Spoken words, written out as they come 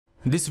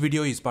This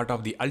video is part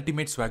of the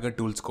Ultimate Swagger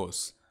Tools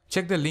course.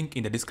 Check the link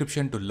in the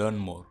description to learn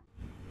more.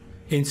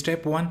 In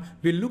step 1,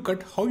 we'll look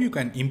at how you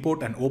can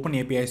import an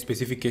OpenAPI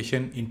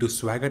specification into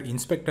Swagger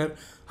Inspector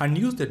and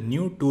use the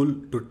new tool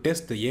to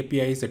test the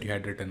APIs that you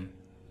had written.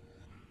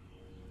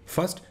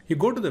 First, you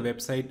go to the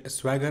website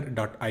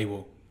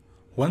swagger.io.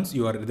 Once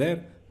you are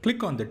there,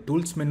 click on the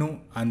Tools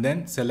menu and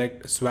then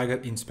select Swagger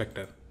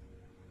Inspector.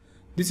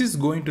 This is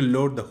going to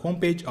load the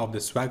homepage of the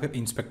Swagger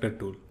Inspector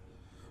tool.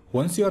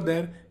 Once you are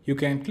there, you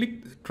can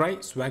click Try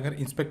Swagger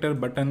Inspector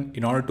button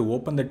in order to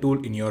open the tool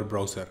in your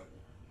browser.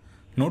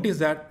 Notice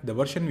that the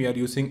version we are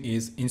using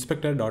is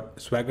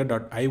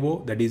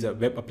inspector.swagger.io, that is a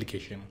web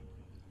application.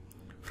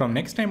 From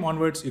next time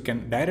onwards, you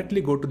can directly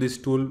go to this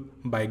tool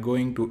by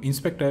going to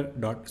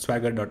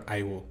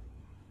inspector.swagger.io.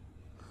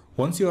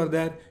 Once you are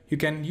there, you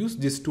can use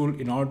this tool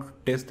in order to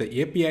test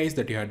the APIs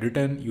that you had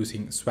written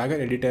using Swagger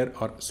Editor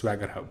or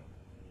Swagger Hub.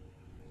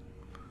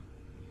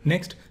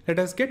 Next, let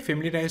us get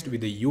familiarized with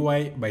the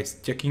UI by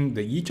checking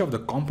each of the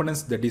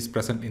components that is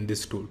present in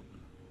this tool.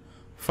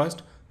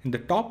 First, in the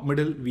top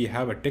middle, we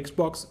have a text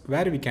box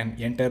where we can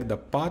enter the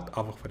path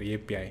of our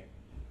API.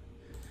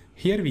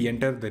 Here we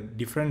enter the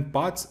different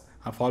paths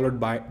followed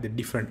by the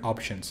different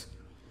options.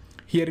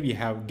 Here we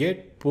have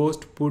get,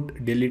 post,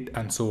 put, delete,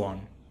 and so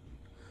on.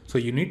 So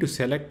you need to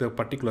select the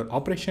particular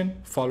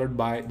operation followed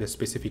by the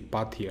specific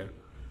path here.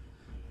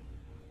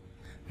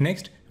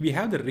 Next, we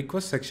have the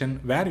request section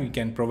where we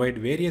can provide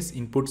various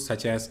inputs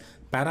such as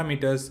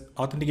parameters,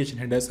 authentication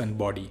headers, and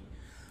body.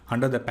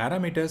 Under the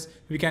parameters,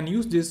 we can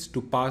use this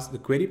to pass the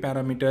query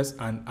parameters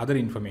and other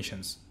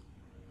informations.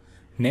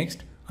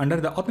 Next, under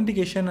the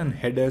authentication and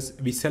headers,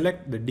 we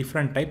select the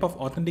different type of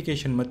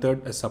authentication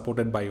method as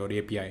supported by your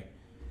API.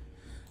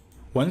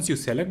 Once you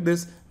select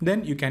this,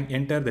 then you can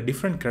enter the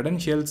different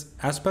credentials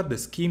as per the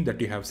scheme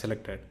that you have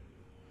selected.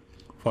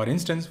 For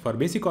instance, for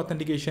basic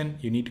authentication,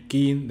 you need to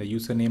key in the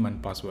username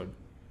and password.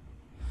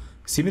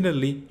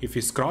 Similarly, if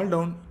you scroll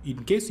down,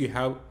 in case you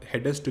have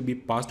headers to be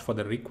passed for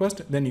the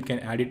request, then you can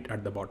add it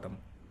at the bottom.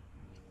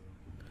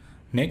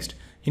 Next,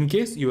 in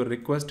case your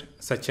request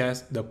such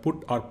as the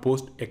put or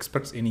post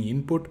expects any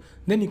input,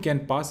 then you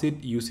can pass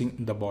it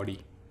using the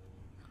body.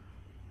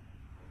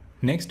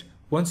 Next,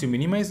 once you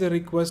minimize the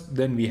request,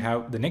 then we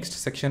have the next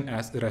section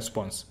as the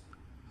response.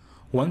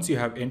 Once you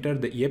have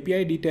entered the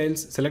API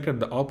details, selected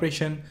the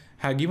operation,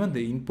 have given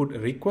the input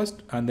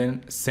request, and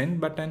then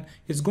send button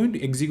is going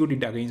to execute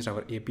it against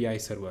our API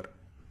server.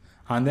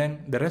 And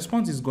then the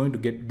response is going to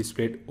get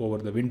displayed over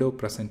the window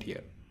present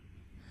here.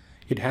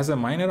 It has a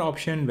minor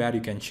option where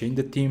you can change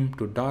the theme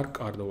to dark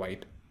or the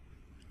white.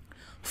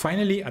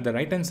 Finally, at the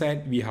right hand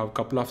side, we have a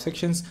couple of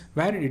sections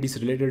where it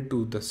is related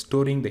to the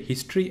storing the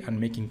history and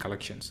making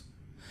collections.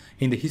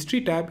 In the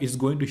history tab is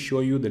going to show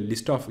you the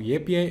list of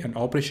API and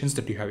operations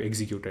that you have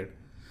executed.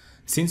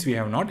 Since we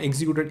have not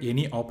executed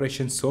any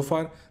operations so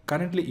far,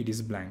 currently it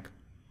is blank.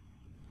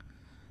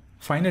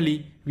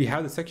 Finally, we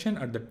have the section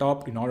at the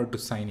top in order to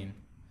sign in.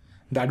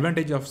 The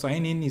advantage of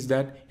sign in is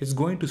that it's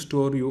going to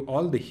store you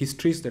all the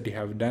histories that you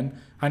have done,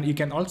 and you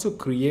can also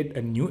create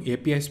a new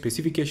API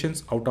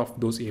specifications out of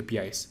those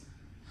APIs.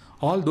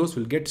 All those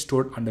will get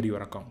stored under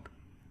your account.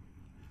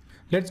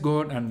 Let's go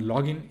ahead and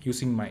log in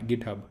using my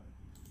GitHub.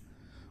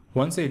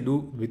 Once I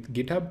do with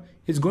GitHub,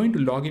 it's going to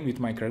log in with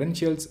my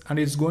credentials and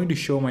it's going to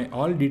show my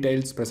all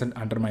details present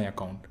under my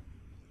account.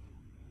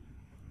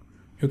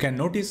 You can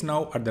notice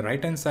now at the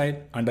right hand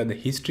side under the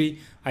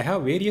history, I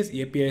have various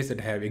APIs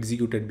that I have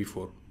executed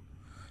before.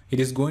 It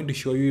is going to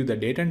show you the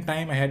date and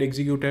time I had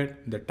executed,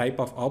 the type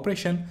of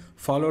operation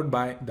followed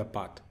by the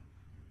path.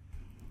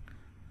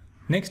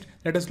 Next,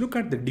 let us look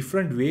at the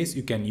different ways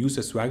you can use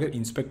a Swagger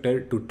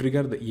Inspector to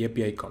trigger the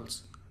API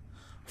calls.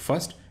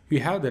 First, we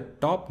have the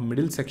top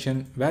middle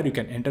section where you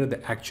can enter the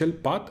actual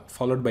path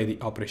followed by the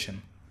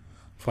operation.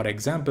 For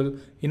example,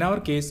 in our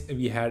case,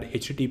 we had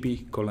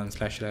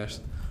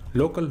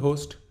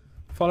http://localhost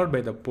followed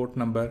by the port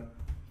number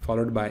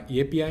followed by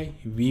API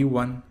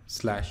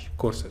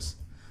v1/courses.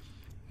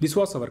 This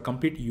was our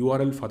complete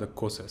URL for the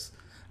courses.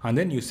 And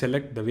then you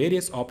select the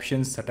various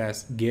options such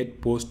as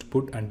get, post,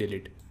 put, and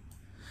delete.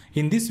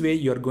 In this way,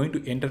 you are going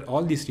to enter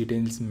all these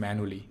details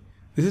manually.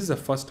 This is the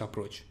first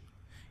approach.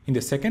 In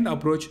the second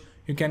approach,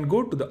 you can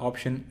go to the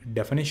option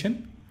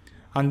definition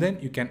and then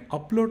you can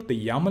upload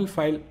the YAML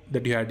file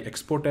that you had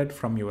exported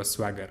from your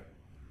Swagger.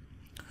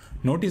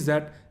 Notice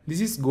that this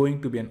is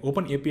going to be an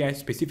OpenAPI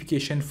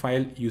specification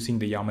file using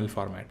the YAML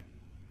format.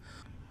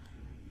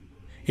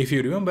 If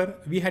you remember,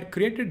 we had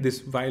created this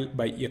file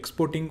by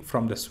exporting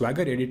from the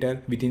Swagger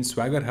editor within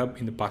Swagger Hub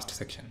in the past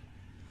section.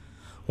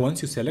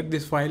 Once you select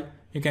this file,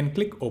 you can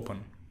click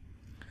open.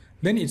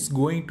 Then it's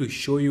going to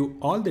show you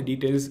all the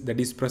details that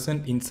is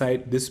present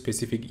inside this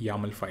specific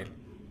YAML file.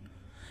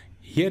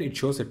 Here it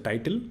shows a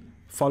title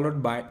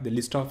followed by the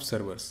list of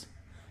servers.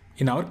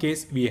 In our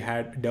case, we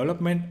had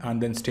development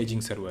and then staging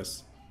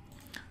servers.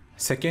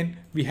 Second,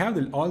 we have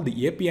all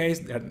the APIs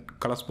and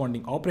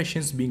corresponding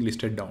operations being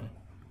listed down.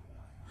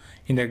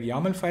 In the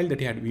YAML file that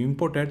we had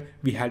imported,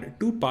 we had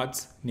two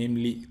paths,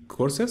 namely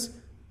courses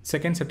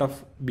Second set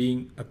of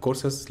being a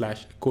courses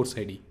 / course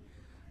ID.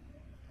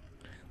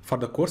 For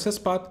the courses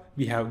path,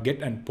 we have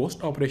get and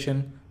post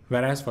operation,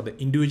 whereas for the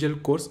individual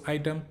course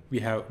item, we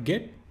have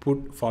get,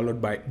 put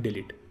followed by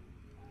delete.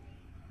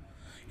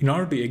 In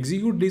order to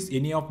execute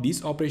any of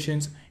these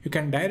operations, you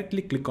can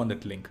directly click on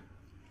that link.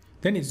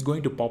 Then it's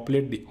going to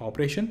populate the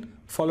operation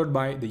followed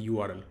by the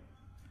URL.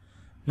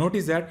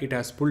 Notice that it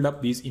has pulled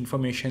up these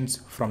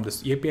informations from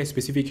this API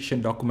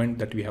specification document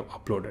that we have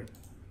uploaded.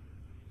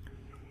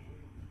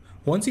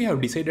 Once you have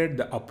decided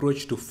the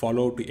approach to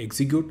follow to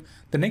execute,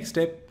 the next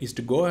step is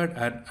to go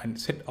ahead and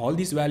set all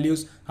these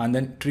values and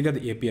then trigger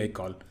the API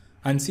call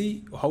and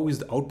see how is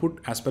the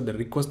output as per the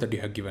request that you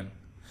have given.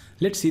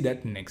 Let's see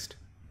that next.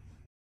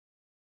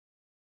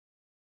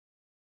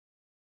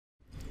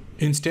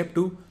 In step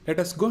 2, let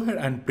us go ahead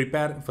and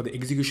prepare for the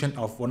execution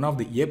of one of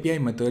the API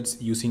methods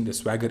using the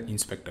Swagger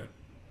inspector.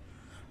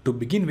 To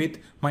begin with,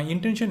 my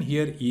intention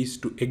here is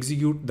to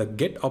execute the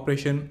get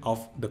operation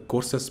of the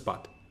courses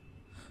path,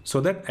 so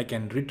that I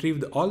can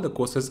retrieve all the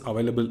courses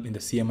available in the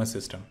CMS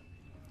system.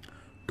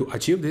 To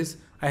achieve this,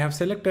 I have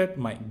selected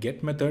my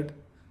get method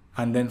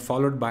and then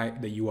followed by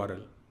the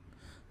URL.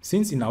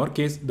 Since in our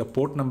case the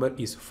port number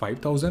is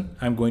 5000,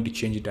 I'm going to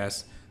change it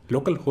as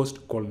localhost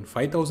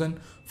 :5000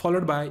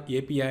 followed by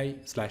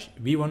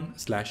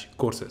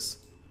API/v1/courses.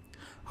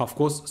 Of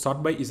course,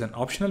 sort by is an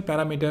optional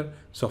parameter,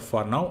 so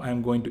for now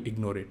I'm going to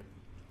ignore it.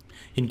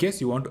 In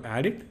case you want to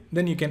add it,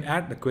 then you can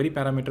add the query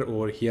parameter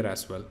over here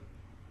as well.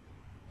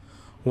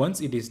 Once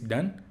it is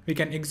done, we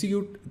can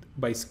execute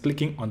by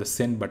clicking on the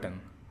send button.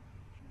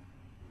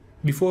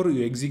 Before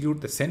you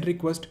execute the send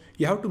request,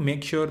 you have to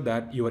make sure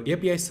that your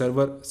API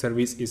server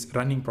service is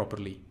running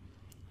properly.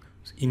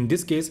 In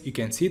this case, you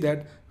can see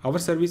that our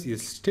service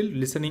is still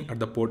listening at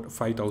the port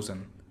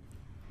 5000.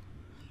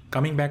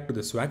 Coming back to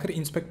the Swagger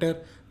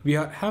inspector, we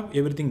have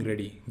everything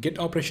ready. Get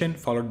operation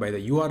followed by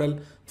the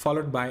URL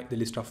followed by the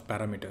list of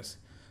parameters.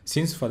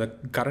 Since for the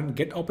current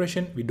get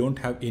operation, we don't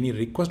have any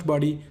request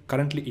body,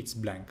 currently it's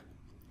blank.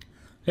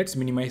 Let's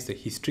minimize the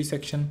history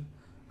section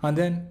and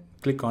then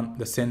click on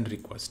the send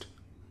request.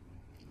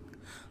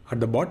 At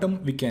the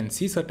bottom, we can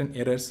see certain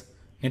errors: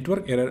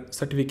 network error,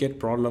 certificate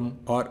problem,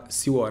 or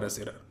CORS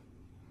error.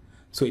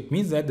 So it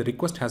means that the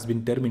request has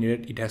been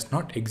terminated, it has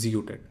not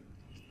executed.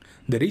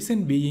 The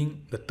reason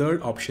being the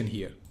third option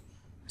here,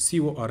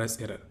 CORS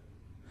error.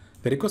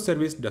 The request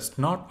service does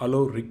not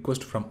allow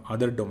request from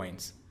other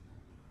domains.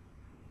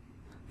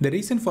 The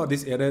reason for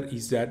this error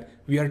is that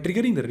we are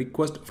triggering the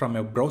request from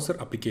a browser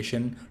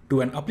application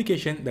to an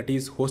application that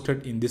is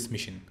hosted in this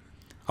machine.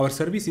 Our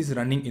service is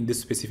running in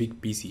this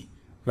specific PC,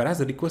 whereas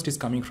the request is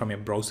coming from a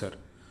browser.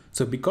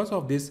 So because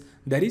of this,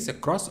 there is a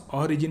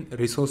cross-origin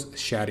resource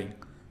sharing,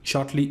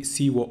 shortly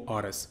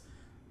CORS.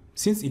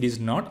 Since it is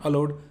not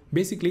allowed,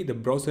 basically the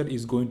browser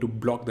is going to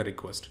block the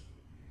request.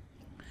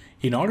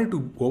 In order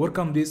to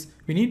overcome this,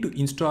 we need to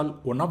install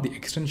one of the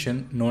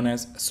extension known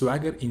as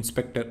Swagger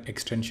Inspector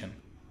extension.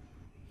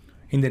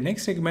 In the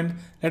next segment,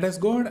 let us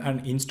go ahead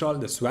and install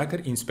the Swagger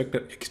Inspector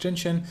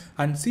extension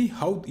and see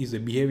how is the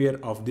behavior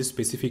of this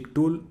specific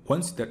tool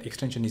once that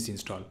extension is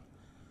installed.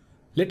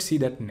 Let's see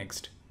that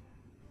next.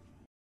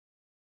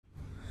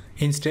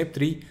 In step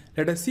 3,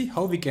 let us see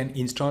how we can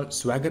install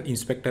Swagger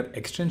Inspector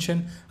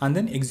extension and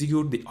then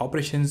execute the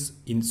operations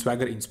in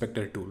Swagger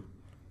Inspector tool.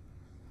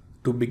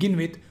 To begin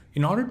with,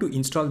 in order to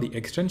install the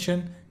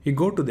extension, you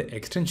go to the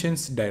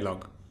extensions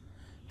dialog.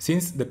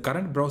 Since the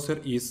current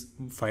browser is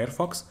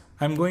Firefox,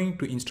 I'm going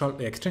to install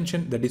the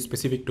extension that is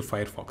specific to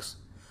Firefox.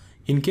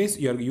 In case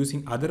you are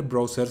using other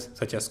browsers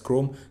such as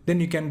Chrome, then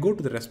you can go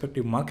to the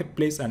respective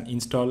marketplace and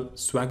install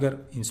Swagger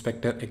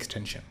Inspector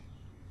extension.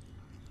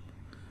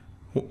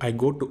 I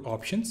go to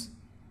options,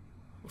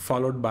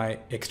 followed by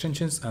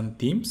extensions and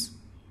themes,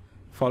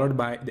 followed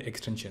by the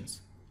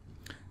extensions.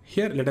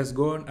 Here, let us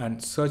go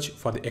and search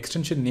for the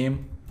extension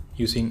name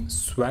using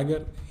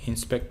Swagger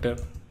Inspector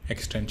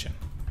extension.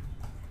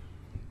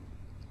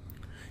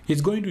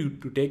 It's going to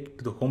take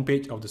to the home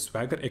page of the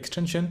Swagger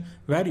extension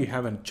where you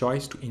have a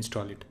choice to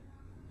install it.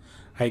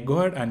 I go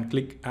ahead and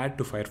click Add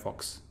to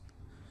Firefox.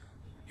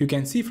 You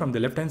can see from the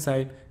left hand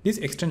side, this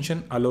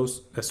extension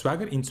allows the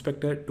Swagger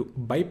Inspector to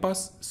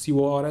bypass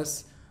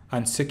CORS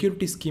and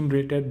security scheme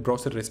related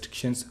browser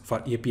restrictions for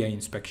API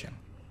inspection.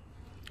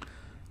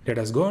 Let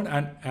us go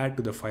and add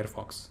to the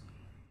Firefox.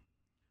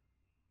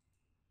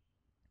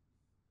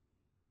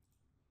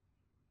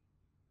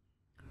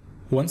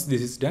 Once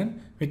this is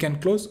done, we can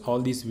close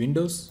all these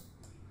windows,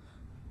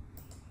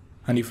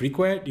 and if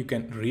required, you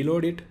can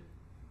reload it.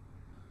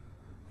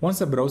 Once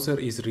the browser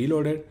is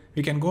reloaded,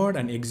 we can go ahead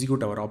and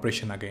execute our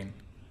operation again.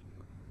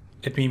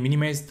 Let me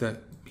minimize the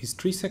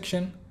history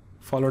section,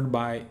 followed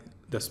by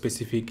the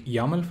specific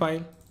YAML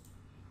file.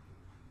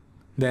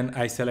 Then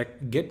I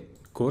select get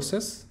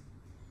courses.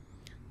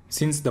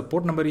 Since the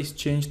port number is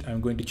changed,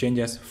 I'm going to change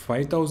as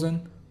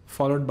 5000,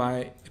 followed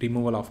by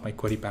removal of my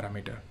query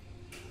parameter.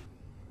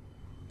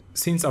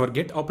 Since our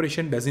get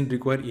operation doesn't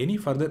require any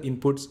further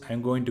inputs,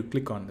 I'm going to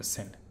click on the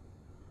send.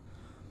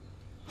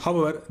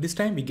 However, this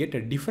time we get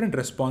a different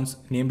response,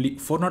 namely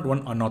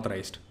 401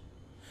 unauthorized.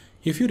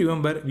 If you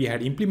remember, we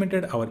had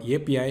implemented our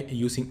API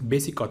using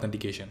basic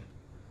authentication.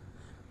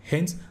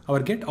 Hence, our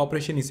GET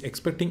operation is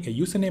expecting a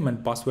username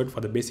and password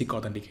for the basic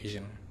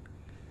authentication.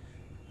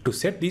 To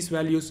set these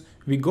values,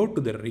 we go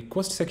to the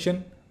request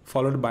section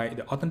followed by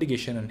the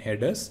authentication and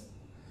headers.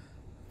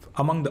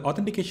 Among the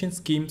authentication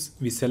schemes,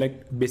 we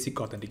select basic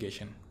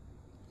authentication.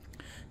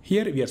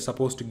 Here we are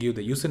supposed to give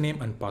the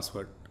username and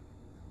password.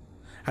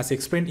 As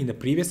explained in the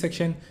previous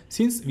section,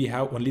 since we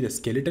have only the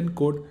skeleton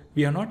code,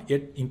 we have not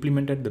yet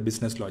implemented the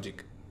business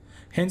logic.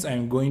 Hence, I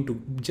am going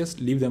to just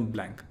leave them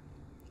blank.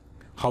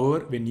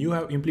 However, when you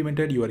have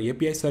implemented your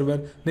API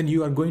server, then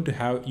you are going to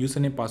have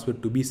username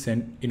password to be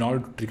sent in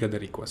order to trigger the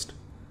request.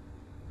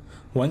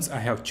 Once I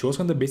have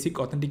chosen the basic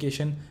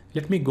authentication,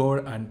 let me go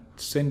and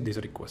send this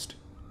request.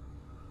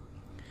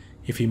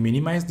 If we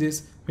minimize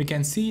this, we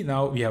can see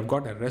now we have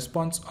got a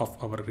response of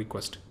our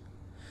request.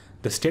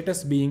 The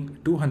status being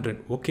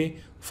 200 OK,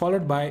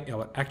 followed by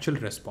our actual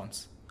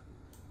response.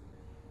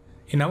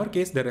 In our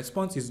case, the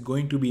response is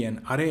going to be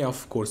an array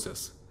of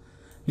courses.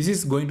 This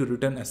is going to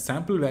return a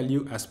sample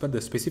value as per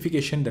the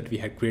specification that we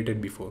had created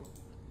before.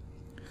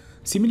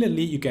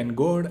 Similarly, you can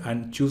go ahead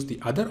and choose the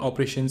other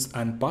operations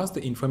and pass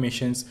the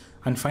informations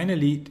and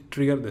finally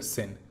trigger the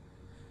send.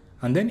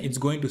 And then it's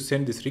going to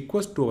send this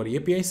request to our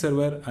API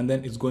server and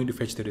then it's going to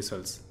fetch the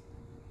results.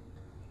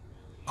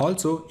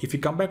 Also, if you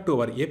come back to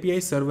our API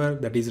server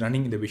that is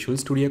running in the Visual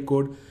Studio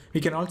Code,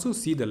 we can also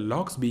see the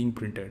logs being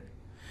printed.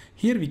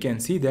 Here we can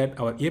see that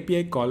our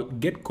API call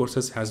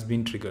getCourses has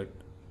been triggered.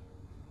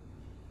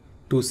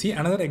 To see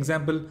another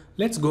example,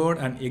 let's go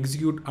ahead and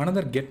execute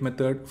another get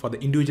method for the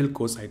individual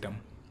course item.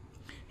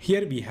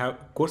 Here we have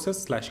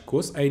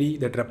courses/course ID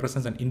that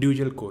represents an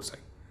individual course.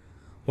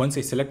 Once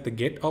I select the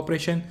get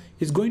operation,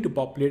 it's going to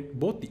populate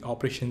both the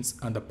operations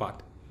and the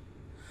path.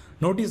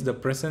 Notice the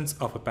presence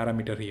of a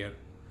parameter here.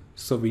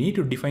 So we need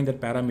to define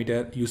that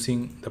parameter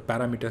using the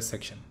parameters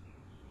section.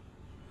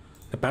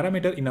 The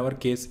parameter in our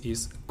case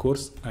is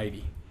course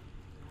ID,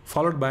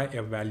 followed by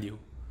a value.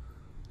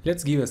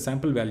 Let's give a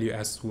sample value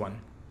as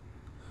 1.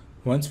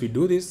 Once we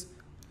do this,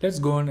 let's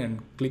go on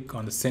and click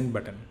on the send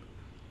button.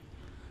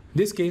 In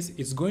this case,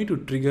 it's going to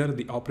trigger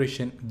the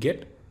operation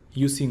get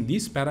using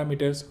these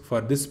parameters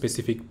for this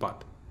specific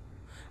path.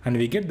 And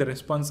we get the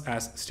response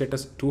as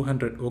status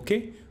 200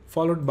 OK,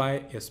 followed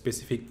by a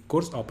specific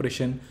course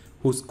operation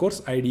whose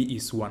course ID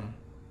is 1.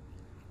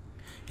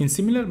 In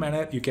similar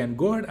manner, you can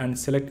go ahead and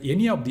select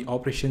any of the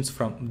operations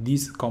from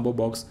these combo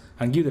box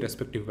and give the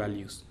respective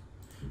values.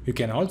 You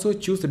can also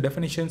choose the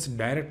definitions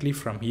directly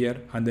from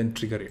here and then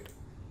trigger it.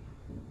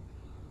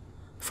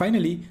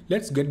 Finally,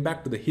 let's get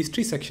back to the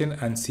history section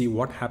and see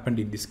what happened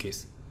in this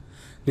case.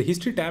 The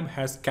history tab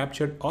has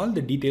captured all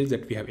the details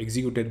that we have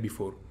executed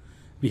before.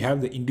 We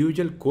have the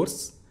individual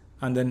course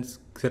and then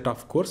set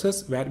of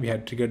courses where we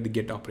had triggered the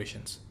get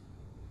operations.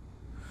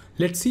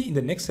 Let's see in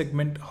the next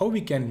segment how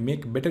we can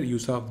make better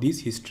use of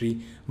this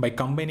history by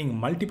combining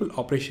multiple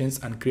operations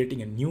and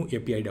creating a new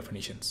API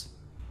definitions.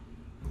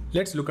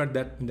 Let's look at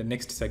that in the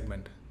next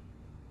segment.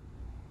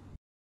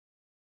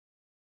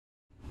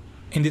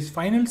 In this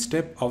final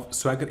step of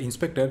Swagger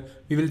Inspector,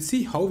 we will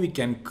see how we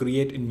can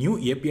create new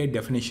API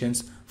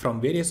definitions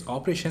from various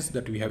operations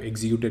that we have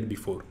executed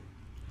before.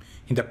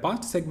 In the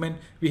past segment,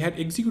 we had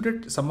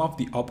executed some of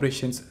the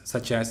operations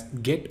such as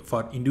get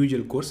for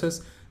individual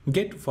courses,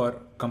 get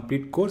for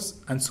complete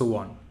course, and so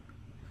on.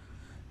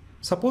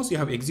 Suppose you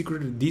have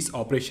executed these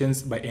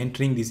operations by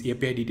entering these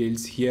API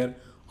details here,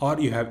 or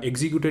you have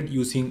executed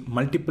using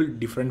multiple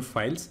different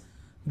files,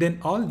 then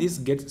all this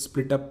gets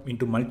split up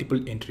into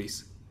multiple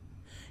entries.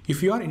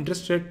 If you are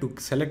interested to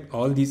select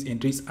all these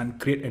entries and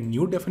create a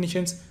new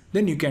definitions,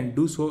 then you can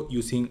do so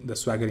using the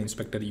Swagger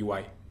Inspector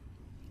UI.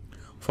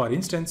 For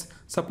instance,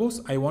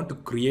 suppose I want to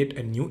create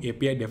a new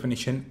API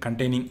definition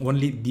containing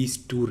only these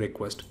two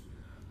requests.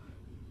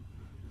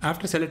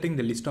 After selecting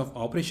the list of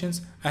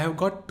operations, I have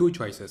got two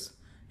choices.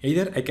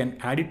 Either I can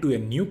add it to a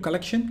new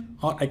collection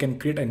or I can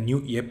create a new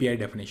API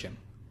definition.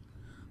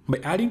 By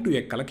adding to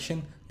a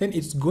collection, then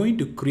it's going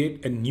to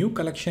create a new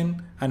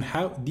collection and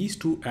have these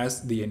two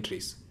as the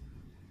entries.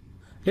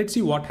 Let's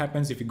see what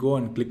happens if you go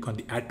and click on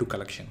the add to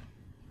collection.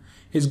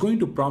 It's going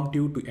to prompt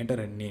you to enter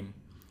a name.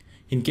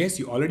 In case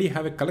you already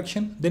have a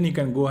collection, then you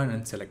can go ahead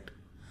and select.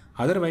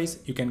 Otherwise,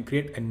 you can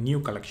create a new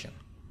collection.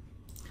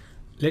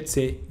 Let's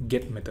say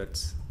get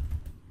methods.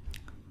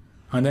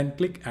 And then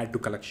click add to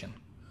collection.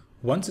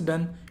 Once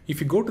done,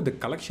 if you go to the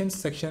collections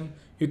section,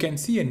 you can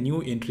see a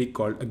new entry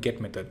called a get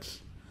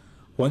methods.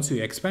 Once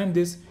you expand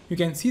this, you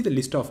can see the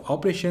list of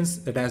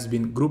operations that has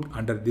been grouped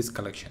under this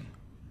collection.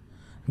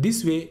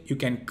 This way, you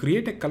can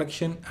create a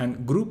collection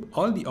and group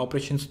all the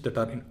operations that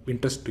are of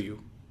interest to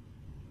you.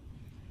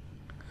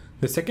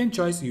 The second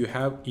choice you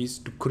have is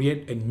to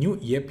create a new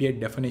API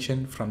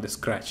definition from the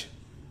scratch.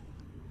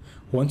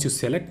 Once you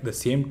select the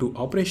same two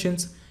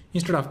operations,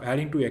 instead of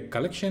adding to a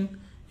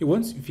collection,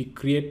 if we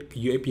create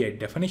API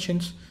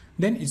definitions,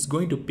 then it's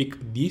going to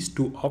pick these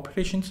two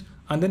operations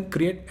and then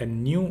create a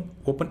new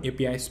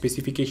OpenAPI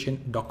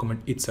specification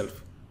document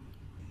itself.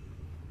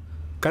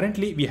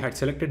 Currently, we had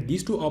selected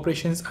these two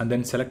operations and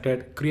then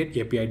selected create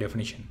API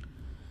definition.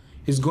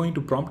 It's going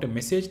to prompt a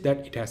message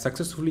that it has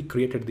successfully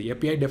created the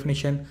API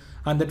definition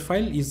and that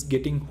file is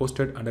getting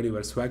hosted under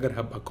your Swagger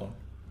Hub account.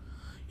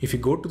 If you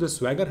go to the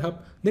Swagger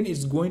Hub, then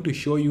it's going to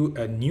show you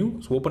a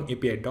new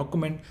OpenAPI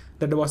document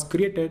that was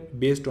created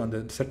based on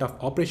the set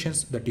of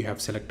operations that you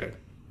have selected.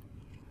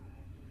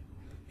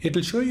 It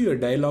will show you a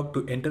dialog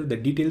to enter the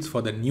details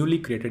for the newly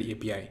created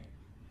API.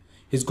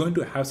 It's going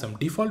to have some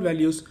default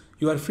values.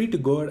 You are free to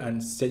go ahead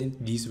and change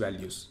these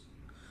values.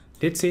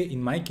 Let's say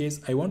in my case,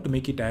 I want to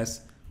make it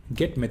as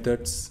get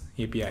methods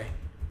API.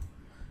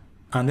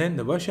 And then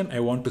the version I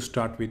want to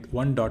start with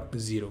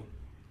 1.0.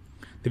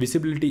 The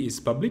visibility is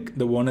public,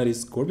 the owner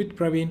is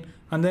CodeWithPraveen,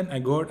 and then I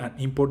go ahead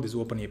and import this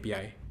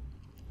OpenAPI.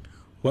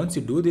 Once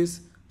you do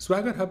this,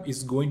 Swagger Hub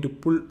is going to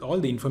pull all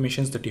the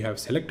informations that you have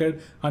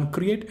selected and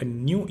create a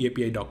new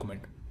API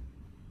document.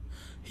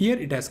 Here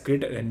it has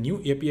created a new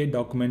API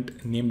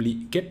document, namely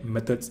Get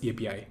Methods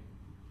API.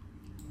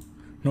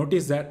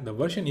 Notice that the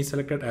version is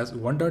selected as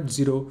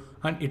 1.0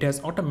 and it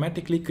has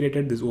automatically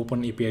created this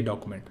OpenAPI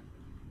document.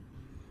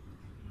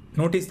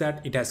 Notice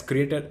that it has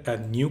created a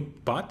new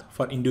path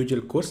for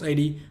individual course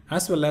ID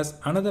as well as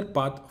another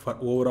path for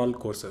overall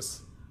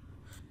courses.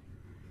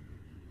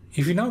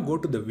 If you now go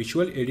to the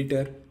visual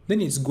editor, then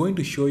it's going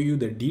to show you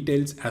the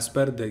details as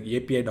per the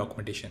API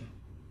documentation.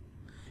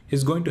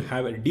 It's going to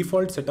have a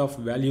default set of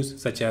values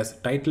such as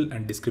title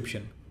and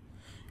description.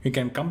 You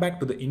can come back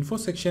to the info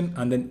section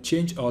and then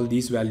change all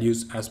these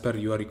values as per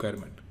your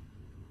requirement.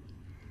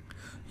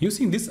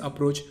 Using this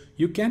approach,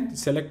 you can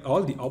select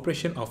all the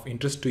operation of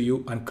interest to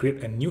you and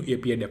create a new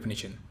API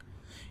definition.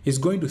 It's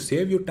going to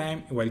save you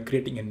time while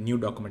creating a new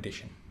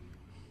documentation.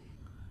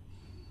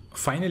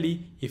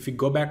 Finally, if you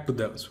go back to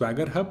the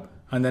Swagger Hub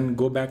and then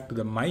go back to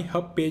the My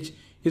Hub page,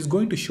 it's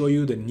going to show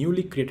you the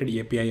newly created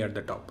API at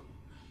the top.